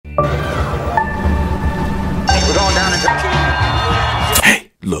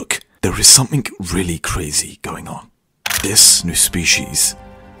Look, there is something really crazy going on. This new species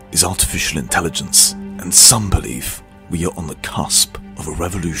is artificial intelligence, and some believe we are on the cusp of a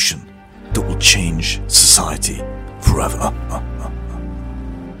revolution that will change society forever.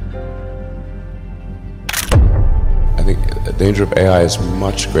 I think the danger of AI is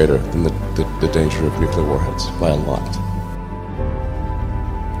much greater than the danger of nuclear warheads by a lot.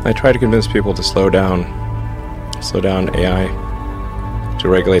 I try to convince people to slow down AI, to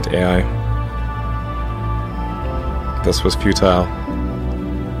regulate AI. This was futile.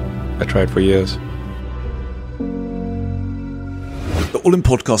 I tried for years. The All In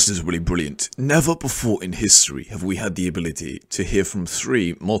podcast is really brilliant. Never before in history have we had the ability to hear from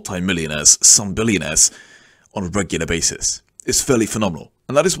three multi-millionaires, some billionaires, on a regular basis. It's fairly phenomenal.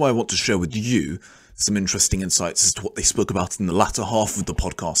 And that is why I want to share with you some interesting insights as to what they spoke about in the latter half of the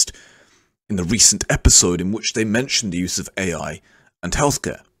podcast, in the recent episode in which they mentioned the use of AI and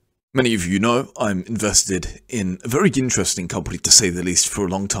healthcare. Many of you know I'm invested in a very interesting company, to say the least, for a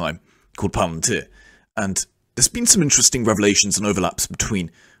long time, called PALANTIR. And there's been some interesting revelations and overlaps between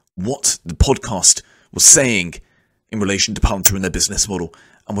what the podcast was saying in relation to PALANTIR and their business model,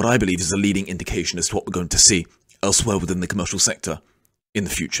 and what I believe is a leading indication as to what we're going to see elsewhere within the commercial sector in the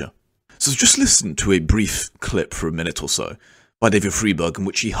future. So just listen to a brief clip for a minute or so by David Friedberg, in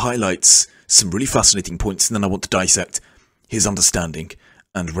which he highlights some really fascinating points, and then I want to dissect his understanding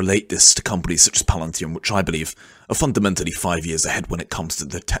and relate this to companies such as PALANTIR, which I believe are fundamentally 5 years ahead when it comes to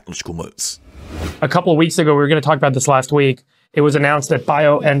the technological moats. A couple of weeks ago, we were going to talk about this last week. It was announced that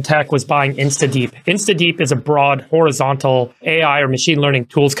BioNTech was buying InstaDeep. InstaDeep is a broad horizontal AI or machine learning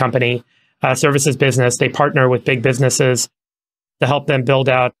tools company, services business. They partner with big businesses to help them build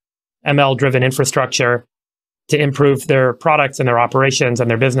out ML-driven infrastructure to improve their products and their operations and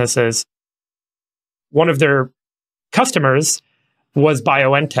their businesses. One of their customers was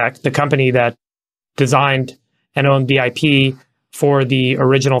BioNTech, the company that designed and owned the IP for the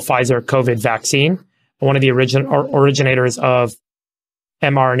original Pfizer COVID vaccine, one of the originators of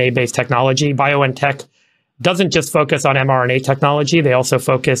mRNA-based technology. BioNTech doesn't just focus on mRNA technology. They also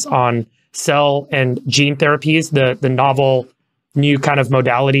focus on cell and gene therapies, the novel new kind of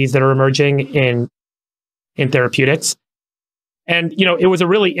modalities that are emerging in therapeutics. And, it was a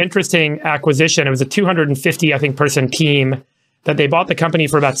really interesting acquisition. It was a 250, person team that they bought the company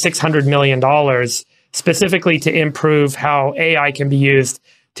for about $600 million, specifically to improve how AI can be used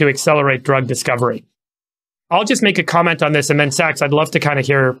to accelerate drug discovery. I'll just make a comment on this, and then Sachs, I'd love to kind of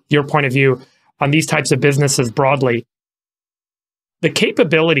hear your point of view on these types of businesses broadly. The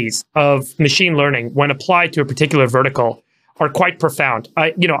capabilities of machine learning, when applied to a particular vertical, are quite profound.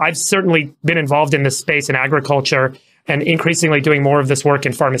 I've certainly been involved in this space in agriculture and increasingly doing more of this work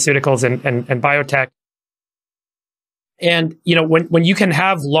in pharmaceuticals and biotech. And, when you can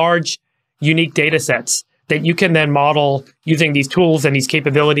have large, unique data sets that you can then model using these tools and these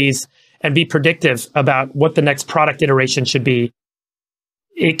capabilities and be predictive about what the next product iteration should be,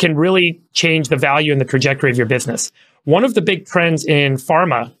 it can really change the value and the trajectory of your business. One of the big trends in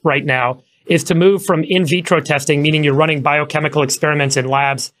pharma right now is to move from in vitro testing, meaning you're running biochemical experiments in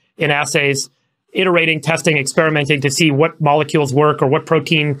labs, in assays, iterating, testing, experimenting to see what molecules work or what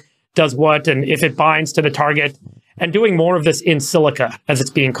protein does what, and if it binds to the target, and doing more of this in silica, as it's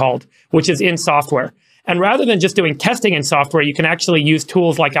being called, which is in software. And rather than just doing testing in software, you can actually use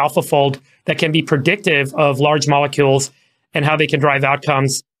tools like AlphaFold that can be predictive of large molecules and how they can drive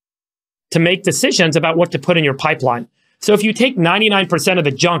outcomes to make decisions about what to put in your pipeline. So if you take 99% of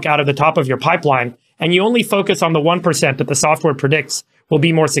the junk out of the top of your pipeline and you only focus on the 1% that the software predicts will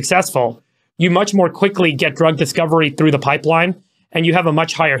be more successful, you much more quickly get drug discovery through the pipeline and you have a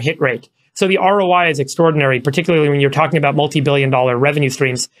much higher hit rate. So the ROI is extraordinary, particularly when you're talking about multi-billion-dollar revenue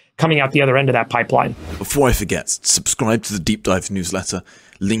streams coming out the other end of that pipeline. Before I forget, subscribe to the Deep Dive newsletter.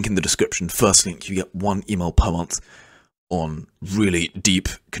 Link in the description. First link, you get 1 email per month on really deep,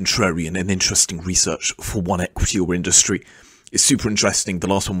 contrarian and interesting research for one equity or industry. It's super interesting. The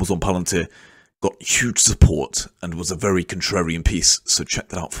last one was on PALANTIR, got huge support and was a very contrarian piece, so check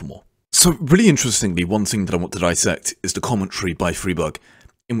that out for more. So really interestingly, one thing that I want to dissect is the commentary by Friedberg,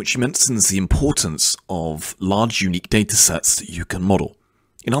 in which he mentions the importance of large, unique data sets that you can model.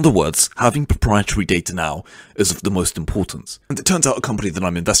 In other words, having proprietary data now is of the most importance. And it turns out a company that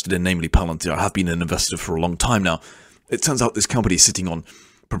I'm invested in, namely PALANTIR, I have been an investor for a long time now. It turns out this company is sitting on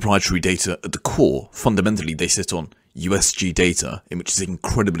proprietary data at the core. Fundamentally, they sit on USG data, in which is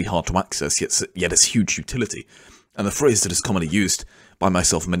incredibly hard to access, yet has huge utility. And the phrase that is commonly used by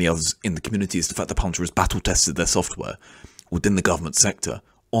myself and many others in the community is the fact that PALANTIR has battle-tested their software within the government sector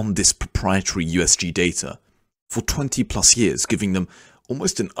on this proprietary USG data for 20 plus years, giving them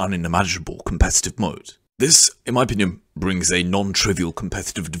almost an unimaginable competitive moat. This, in my opinion, brings a non-trivial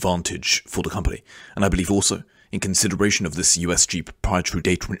competitive advantage for the company, and I believe also, in consideration of this USG proprietary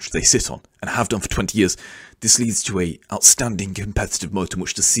data which they sit on, and have done for 20 years, this leads to an outstanding competitive moat in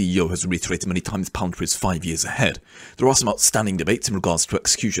which the CEO has reiterated many times Palantir is 5 years ahead. There are some outstanding debates in regards to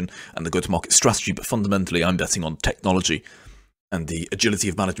execution and the go-to-market strategy, but fundamentally I'm betting on technology and the agility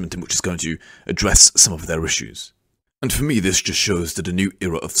of management in which is going to address some of their issues. And for me, this just shows that a new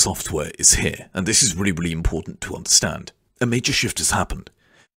era of software is here, and this is really, really important to understand. A major shift has happened.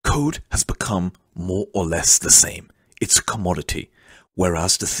 Code has become more or less the same. It's a commodity,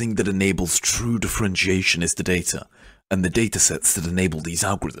 whereas the thing that enables true differentiation is the data, and the data sets that enable these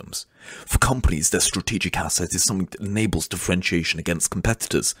algorithms. For companies, their strategic asset is something that enables differentiation against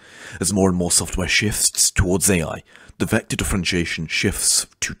competitors. As more and more software shifts towards AI, the vector differentiation shifts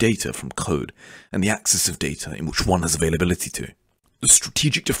to data from code, and the axis of data in which one has availability to. The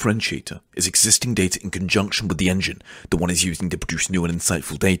strategic differentiator is existing data in conjunction with the engine that one is using to produce new and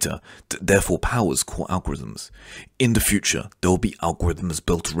insightful data that therefore powers core algorithms. In the future, there will be algorithms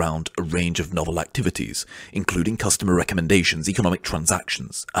built around a range of novel activities, including customer recommendations, economic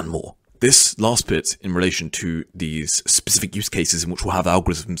transactions, and more. This last bit in relation to these specific use cases in which we'll have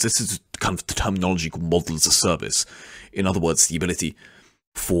algorithms, this is kind of the terminology called model as a service. In other words, the ability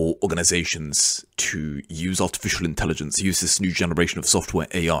for organizations to use artificial intelligence, use this new generation of software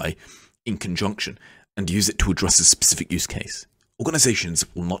AI in conjunction, and use it to address a specific use case. Organizations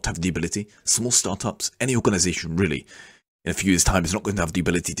will not have the ability, small startups, any organization really, in a few years' time is not going to have the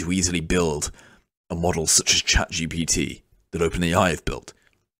ability to easily build a model such as ChatGPT that OpenAI have built.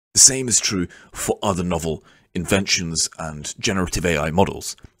 The same is true for other novel inventions and generative AI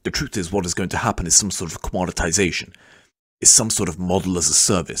models. The truth is, what is going to happen is some sort of commoditization, is some sort of model as a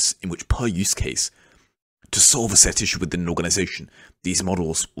service in which per use case, to solve a set issue within an organization, these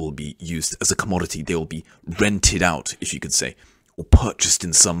models will be used as a commodity. They will be rented out, if you could say, or purchased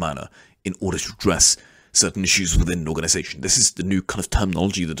in some manner in order to address certain issues within an organization. This is the new kind of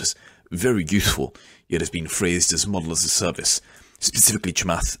terminology that is very useful, yet has been phrased as model as a service. Specifically,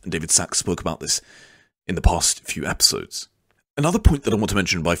 Chamath and David Sachs spoke about this in the past few episodes. Another point that I want to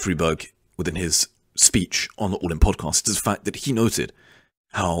mention by Freeberg within his speech on the All In podcast is the fact that he noted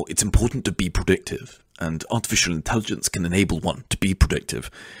how it's important to be predictive, and artificial intelligence can enable one to be predictive,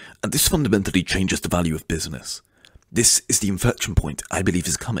 and this fundamentally changes the value of business. This is the inflection point I believe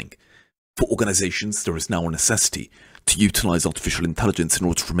is coming. For organizations, there is now a necessity to utilize artificial intelligence in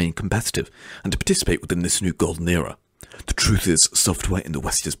order to remain competitive and to participate within this new golden era. The truth is, software in the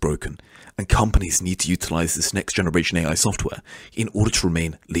West is broken, and companies need to utilize this next generation AI software in order to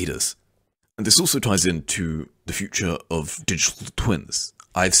remain leaders. And this also ties into the future of digital twins.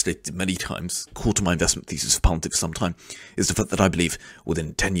 I've stated many times, core to my investment thesis for Palantir for some time, is the fact that I believe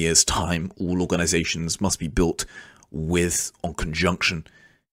within 10 years' time, all organizations must be built with, on conjunction,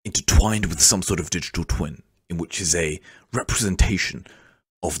 intertwined with some sort of digital twin, in which is a representation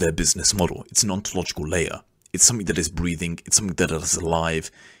of their business model. It's an ontological layer. It's something that is breathing. It's something that is alive.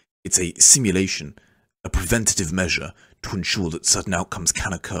 It's a simulation, a preventative measure to ensure that certain outcomes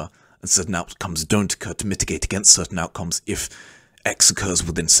can occur and certain outcomes don't occur, to mitigate against certain outcomes if X occurs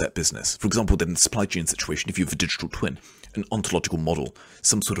within set business. For example, within the supply chain situation, if you have a digital twin, an ontological model,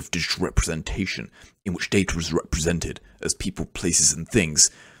 some sort of digital representation in which data is represented as people, places, and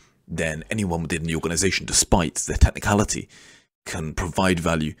things, then anyone within the organization, despite their technicality, can provide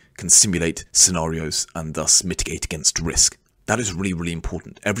value, can simulate scenarios, and thus mitigate against risk. That is really, really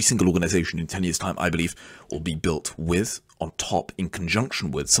important. Every single organization in 10 years' time, I believe, will be built with, on top, in conjunction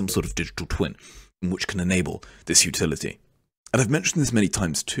with, some sort of digital twin, in which can enable this utility. And I've mentioned this many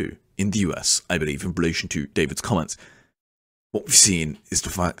times too. In the US, I believe, in relation to David's comments, what we've seen is the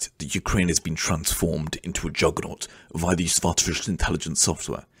fact that Ukraine has been transformed into a juggernaut via the use of artificial intelligence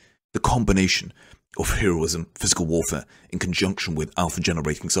software. The combination of heroism, physical warfare, in conjunction with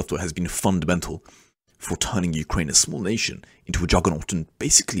alpha-generating software has been fundamental for turning Ukraine, a small nation, into a juggernaut and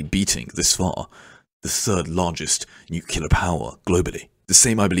basically beating, this far, the third largest nuclear power globally. The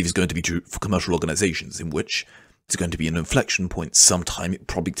same, I believe, is going to be true for commercial organizations, in which it's going to be an inflection point sometime. It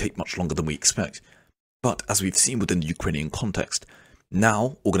probably take much longer than we expect. But as we've seen within the Ukrainian context,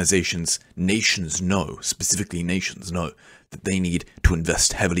 now organizations, nations know, specifically nations know, that they need to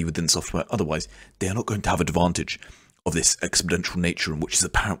invest heavily within software. Otherwise, they are not going to have advantage of this exponential nature in which is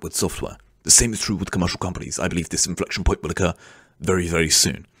apparent with software. The same is true with commercial companies. I believe this inflection point will occur very, very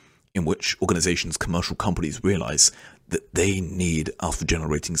soon, in which organizations, commercial companies realize that they need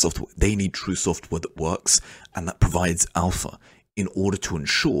alpha-generating software. They need true software that works and that provides alpha in order to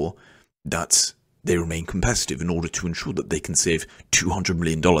ensure that they remain competitive in order to ensure that they can save $200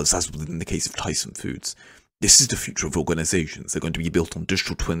 million, as within the case of Tyson Foods. This is the future of organizations. They're going to be built on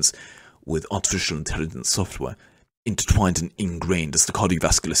digital twins with artificial intelligence software, intertwined and ingrained as the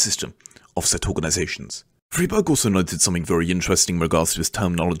cardiovascular system of said organizations. Freeberg also noted something very interesting in regards to his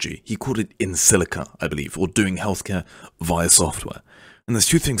terminology. He called it in silico, I believe, or doing healthcare via software. And there's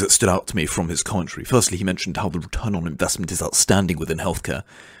two things that stood out to me from his commentary. Firstly, he mentioned how the return on investment is outstanding within healthcare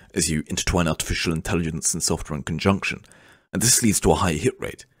as you intertwine artificial intelligence and software in conjunction. And this leads to a higher hit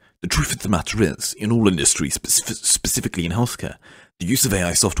rate. The truth of the matter is, in all industries, specifically in healthcare, the use of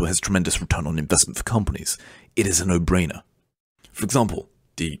AI software has tremendous return on investment for companies. It is a no-brainer. For example,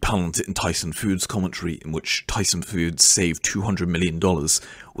 the Palantir and Tyson Foods commentary, in which Tyson Foods saved $200 million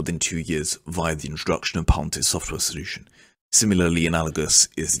within 2 years via the introduction of Palantir's software solution. Similarly analogous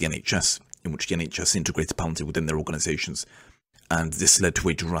is the NHS, in which the NHS integrated Palantir within their organizations, and this led to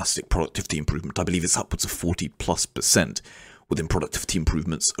a drastic productivity improvement. I believe it's upwards of 40+% within productivity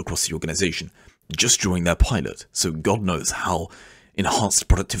improvements across the organization, just during their pilot. So God knows how enhanced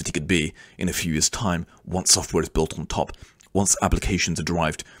productivity could be in a few years' time once software is built on top, once applications are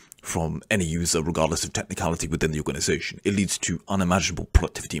derived from any user regardless of technicality within the organization. It leads to unimaginable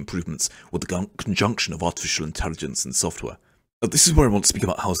productivity improvements with the conjunction of artificial intelligence and software. Now, this is where I want to speak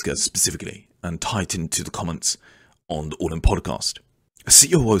about healthcare specifically and tie it into the comments on the All In podcast.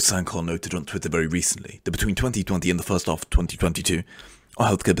 COO Sankar noted on Twitter very recently that between 2020 and the first half of 2022,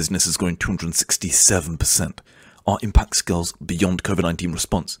 our healthcare business has grown 267%. Our impact scales beyond COVID-19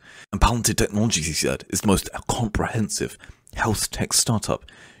 response. And Palantir Technologies, he said, is the most comprehensive health tech startup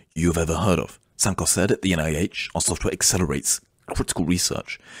you have ever heard of. Sankar said at the NIH, our software accelerates critical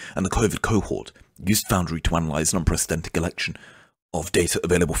research, and the COVID cohort used Foundry to analyze an unprecedented collection of data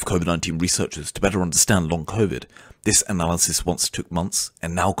available for COVID-19 researchers to better understand long COVID. This analysis once took months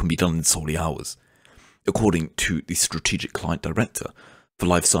and now can be done in solely hours. According to the strategic client director for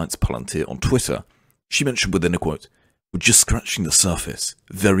life science Palantir on Twitter, she mentioned within a quote, "We're just scratching the surface,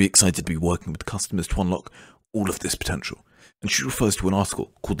 very excited to be working with customers to unlock all of this potential." And she refers to an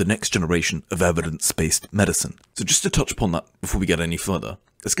article called The Next Generation of Evidence-Based Medicine. So just to touch upon that before we get any further,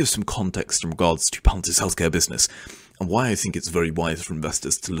 let's give some context in regards to Palantir's healthcare business and why I think it's very wise for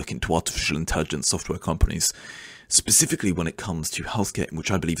investors to look into artificial intelligence software companies, specifically when it comes to healthcare, in which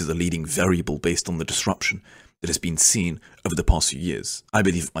I believe is a leading variable based on the disruption that has been seen over the past few years. I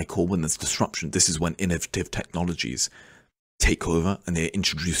believe at my core, when there's disruption, this is when innovative technologies take over and they're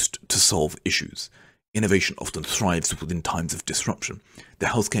introduced to solve issues. Innovation often thrives within times of disruption. The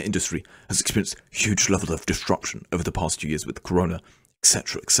healthcare industry has experienced huge levels of disruption over the past 2 years with Corona,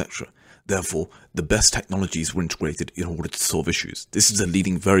 etc., etc. Therefore, the best technologies were integrated in order to solve issues. This is a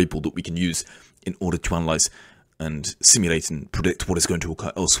leading variable that we can use in order to analyze and simulate and predict what is going to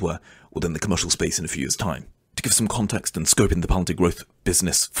occur elsewhere within the commercial space in a few years' time. To give some context and scope in the Palantir growth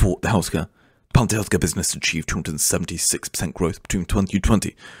business for the healthcare, the Palantir healthcare business achieved 276% growth between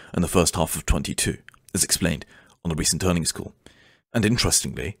 2020 and the first half of 2022, as explained on the recent earnings call. And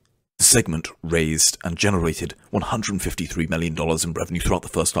interestingly, the segment raised and generated $153 million in revenue throughout the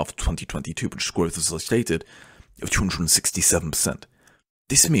first half of 2022, which is growth, as I stated, of 267%.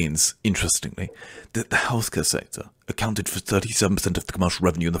 This means, interestingly, that the healthcare sector accounted for 37% of the commercial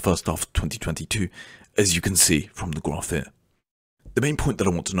revenue in the first half of 2022, as you can see from the graph here. The main point that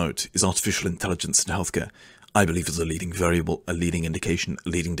I want to note is artificial intelligence in healthcare, I believe, is a leading variable, a leading indication, a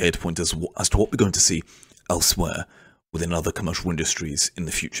leading data point as to what we're going to see elsewhere within other commercial industries in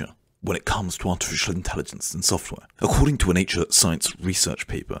the future when it comes to artificial intelligence and software. According to a Nature Science research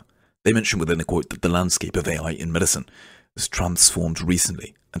paper, they mention within a quote that the landscape of AI in medicine has transformed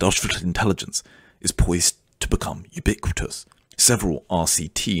recently, and artificial intelligence is poised to become ubiquitous. Several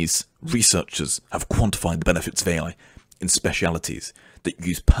RCTs researchers have quantified the benefits of AI in specialities that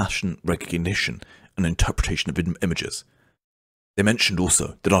use pattern recognition and interpretation of images. They mentioned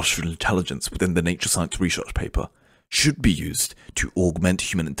also that artificial intelligence within the Nature Science research paper should be used to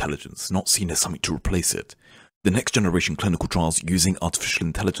augment human intelligence, not seen as something to replace it. The next generation clinical trials using artificial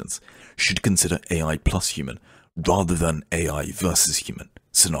intelligence should consider AI plus human rather than AI versus human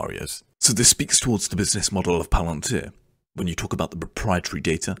scenarios. So this speaks towards the business model of Palantir. When you talk about the proprietary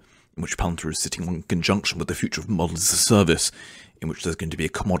data in which Palantir is sitting in conjunction with the future of models as a service, in which there's going to be a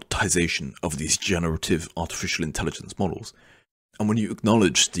commoditization of these generative artificial intelligence models. And when you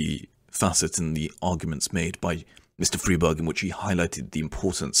acknowledge the facets and the arguments made by Mr. Freeberg, in which he highlighted the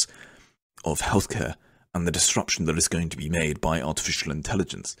importance of healthcare and the disruption that is going to be made by artificial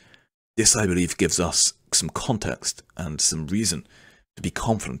intelligence, this, I believe, gives us some context and some reason to be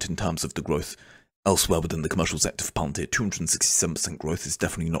confident in terms of the growth elsewhere within the commercial sector for Palantir. 267% growth is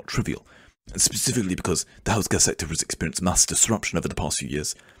definitely not trivial. And specifically because the healthcare sector has experienced mass disruption over the past few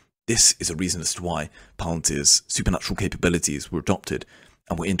years, this is a reason as to why Palantir's supernatural capabilities were adopted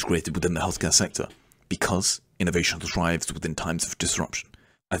and were integrated within the healthcare sector, because innovation thrives within times of disruption.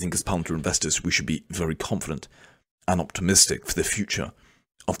 I think as Palantir investors, we should be very confident and optimistic for the future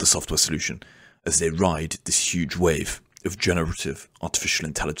of the software solution as they ride this huge wave of generative artificial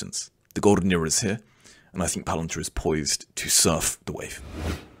intelligence. The golden era is here, and I think Palantir is poised to surf the wave.